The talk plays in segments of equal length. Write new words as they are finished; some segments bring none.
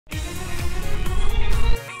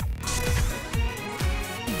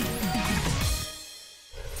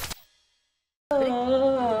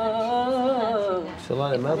شاء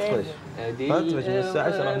الله ما تطفش ما تطفش من الساعة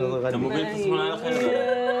 10 احنا نغني. ممكن تصبحون على خير.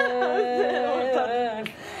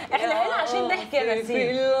 احنا هنا عشان نحكي يا نسيم.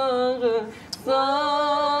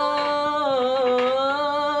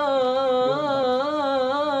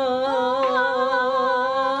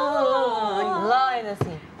 الله يا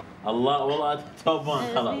نسيم. الله والله توبان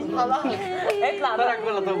خلاص. خلاص اطلع طلعك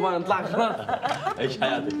والله توبان اطلع خلاص. عيش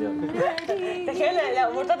حياتك يلا. تخيل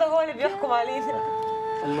لا مرتضى هو اللي بيحكم علينا.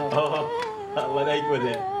 الله لا يكون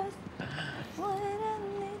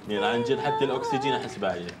يعني عن جد حتى الاكسجين احس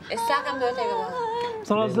بعيد. الساعة كم دلوقتي يا جماعة؟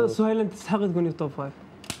 صراحة سهيل انت تستحق تكوني توب فايف.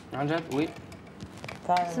 عن جد وي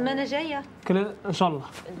السمانة جاية كل ان شاء الله.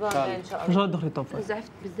 الأسبوع الجاي إن شاء ان شاء الله. الله تدخلي توب فايف.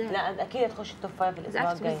 زعفت بزاف. لا أكيد تخش التوب فايف الأسبوع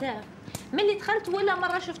زعفت الجاي. بزاف. من اللي دخلت ولا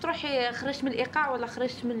مرة شفت روحي خرجت من الإيقاع ولا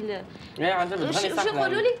خرجت من لا عن جد وش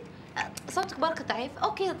يقولوا لي؟ صوتك برك ضعيف،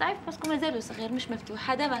 اوكي ضعيف باسكو مازالوا صغير مش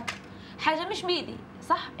مفتوح، هذا ما حاجة مش بيدي،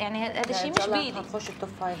 صح؟ يعني هذا الشيء مش بيدي. تخش التوب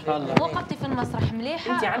فايف. موقفتي في المسرح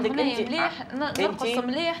مليحة، انت عندك أغنية مليح، نرقص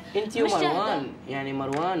مليح. انت ومروان يعني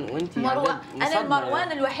مروان وانت مروان أنا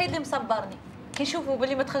مروان الوحيد اللي مصبرني. كي يشوفوا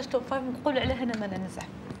باللي ما دخلش توب فايف نقولوا عليه هنا ما ننزح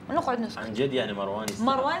ونقعد نسكت. عن جد يعني مروان يستاهل.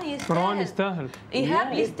 مروان يستاهل.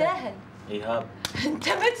 إيهاب يستاهل. ايهاب انت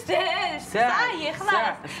ما تستاهلش. صايي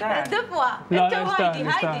خلاص. دفوة. لا انتوا يستاهل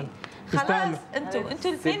هايدي خلاص انتوا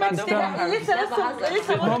الاثنين ما تستاهلوا.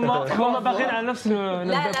 لسه هم باقيين على نفس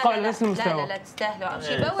على نفس المستوى. لا تستاهلوا.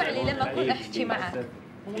 امشي بوع لي لما اكون احكي معك.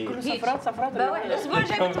 كل صفرات بوع الاسبوع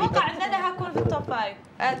الجاي متوقع ان انا هكون في التوب فايف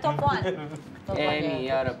توب 1. امين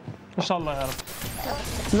يا رب ان شاء الله يا رب.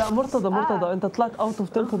 لا مرتضى انت طلعت اوت اوف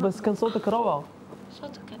تيمبو بس كان صوتك روعه.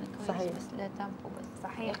 صوتك كان كويس صحيح. بس لا تامبو بس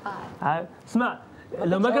صحيح. اسمع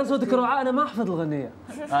لو ما كان صوتك روعه انا ما احفظ الغنيه.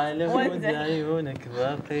 على مود عيونك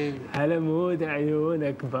باقي على مود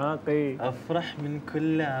عيونك باقي افرح من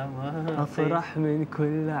كل اعماقي افرح من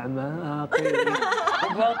كل اعماقي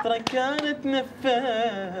وبطرة كانت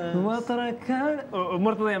نفاس وطرة كان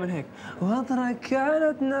مرتضى يعمل هيك وطرة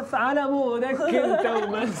كانت على مودك انت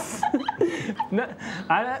وبس.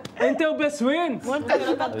 على انت وبس وين؟ وانت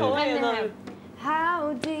كانت قوية. How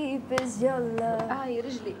deep is your love? يا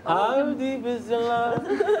رجلي. How deep is your love?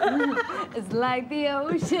 It's like the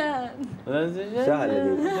ocean. سهلة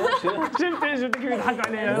دي. شفت كيف يضحكوا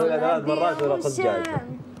عليها؟ نقولها 3 مرات ولا قص جاي.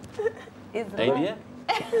 ايديا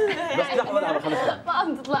بس لحظة لحظة خلص ما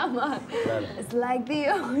عم تطلع معك. It's like the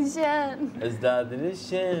ocean. ازداد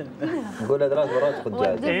الشين نقولها 3 مرات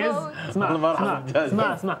قص جاي.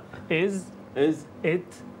 اسمع is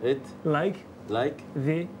it like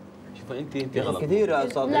the شوف انت غلط كثير يا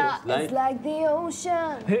استاذ. لا it's like the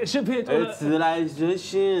ocean. شوف هي It's like the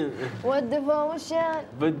ocean What devotion.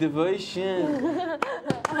 but devotion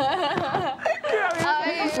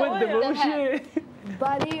what devotion.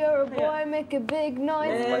 Buddy you're a boy make a big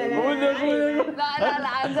noise. لا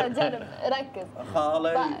عن جد جرب ركز.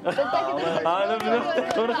 خالي انا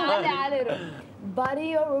بنفتكر علي Buddy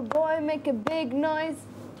you're a boy make a big noise.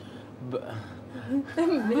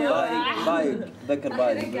 بايق ذكر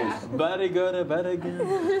بايق. باري جورا باري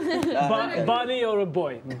body you're a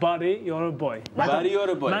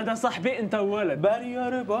boy ما انت صاحبي انت ولد. باري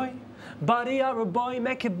يور بوي body you're a boy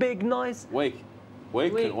make a big noise. ويك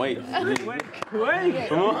wake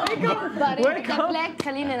Reflect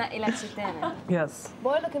خلينا ننقي لك شيء ثاني. yes.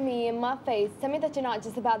 Boy, look at me in my face. Tell me that you're not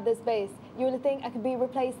just about this base. You really think I could be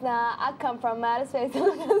replaced now? I come from outer space.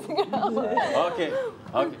 اوكي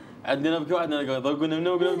عندنا بكي واحد ضرقنا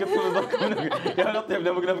منه وقلنا بقفل يا لطيف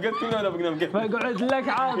لو بقنا بقفل ولا بقنا بقفل فاقعد لك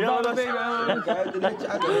عاد لا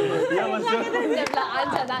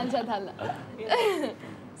عن جد هلا.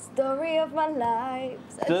 Story of my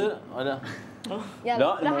life. انا يلا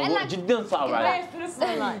لا الموضوع جدا صعب علي.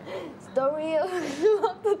 ستوري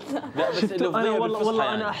لا بس انا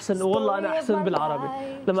والله انا احسن بالعربي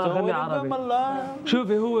لما اغني عربي.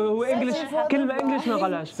 شوفي هو انجلش كلمه انجلش ما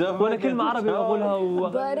قالهاش ولا كلمه عربي بقولها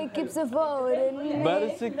بارك بسفورن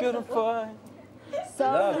بارسك رفاي.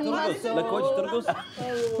 لا ترقص لك وجه ترقص.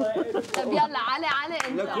 طب يلا علي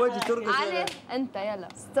انت لك وجه ترقص. علي انت يلا.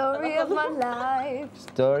 Story of my life.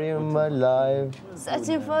 Story of my life.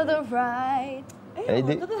 Searching for the right.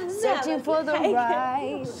 عيدي. Searching for the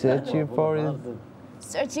right. Searching for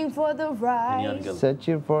the right.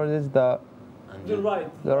 Searching for this the right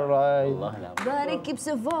والله لا But it keeps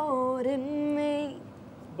avoiding me.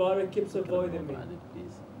 بارك keeps avoiding me.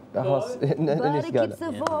 خلاص انيس But it قال keeps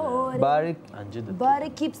avoiding. بارك عن جد But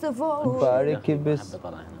it keeps avoiding. بارك بس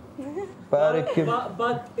طلع هنا بارك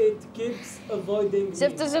but it keeps avoiding me.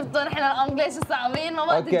 شفتوا نحن الانجليش الصعبين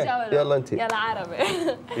ما اوكي يلا انت يلا عربي.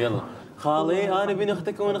 يلا خالي انا بن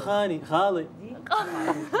اختك ونخاني خالي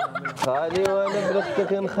خالي وانا ابن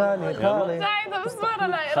اختك نخاني خالي سعيدة بالصورة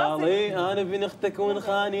لا يا خالي انا بن اختك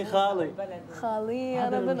ونخاني خالي خالي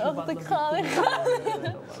انا بن اختك خالي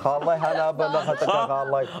خالي انا ابن اختك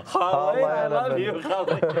خالي خالي انا بن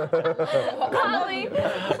خالي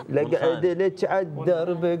لقعد لك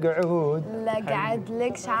عالدرب قعود لقعد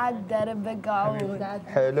لك عالدرب قعود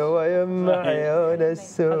حلوة يما عيون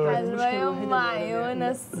السود حلوة يما عيون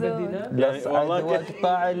السود لصعد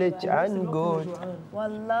واقطع لك عنقود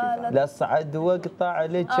والله لصعد واقطع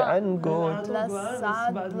لك عنقود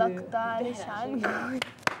لصعد لقطع لك عنقود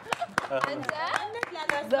انت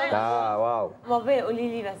واو ومابيل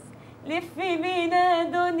قولي لي بس لفي بينا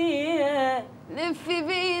دنيا لفي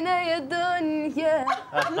بينا يا دنيا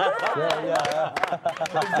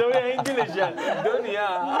تسويها انجلش دنيا دنيا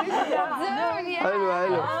حلو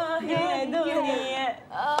حلو يا دنيا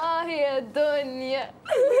يا دنيا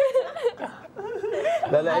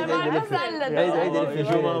لا لا عيد عيد لفي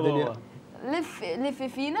شو الدنيا لفي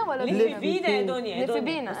فينا ولا لفي بينا يا دنيا لفي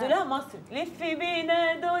بينا بس لها مصر لفي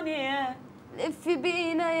بينا دنيا لفي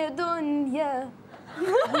بينا يا دنيا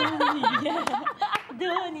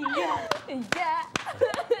دنيا يا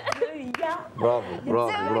برافو برافو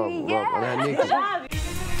برافو برافو انا هنيك شعبي